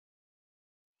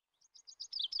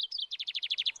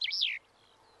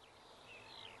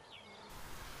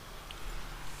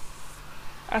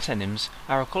At ENiMS,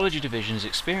 our Ecology division is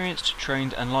experienced,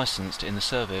 trained and licensed in the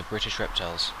survey of British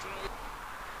reptiles.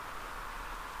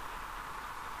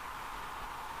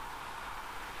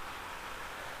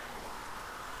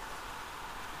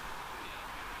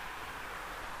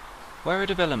 Where a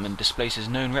development displaces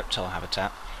known reptile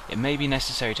habitat, it may be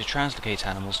necessary to translocate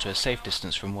animals to a safe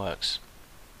distance from works.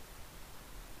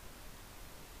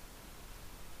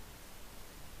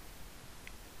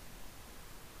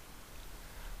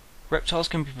 Reptiles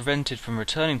can be prevented from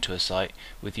returning to a site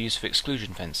with the use of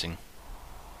exclusion fencing.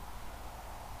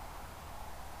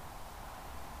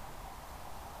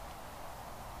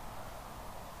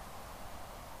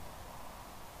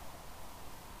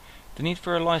 The need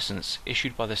for a licence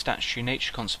issued by the statutory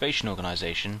nature conservation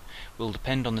organisation will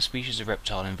depend on the species of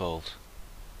reptile involved.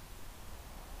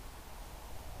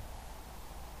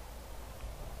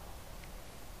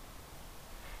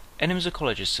 ENiMS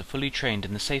ecologists are fully trained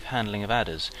in the safe handling of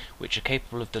adders, which are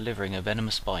capable of delivering a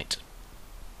venomous bite.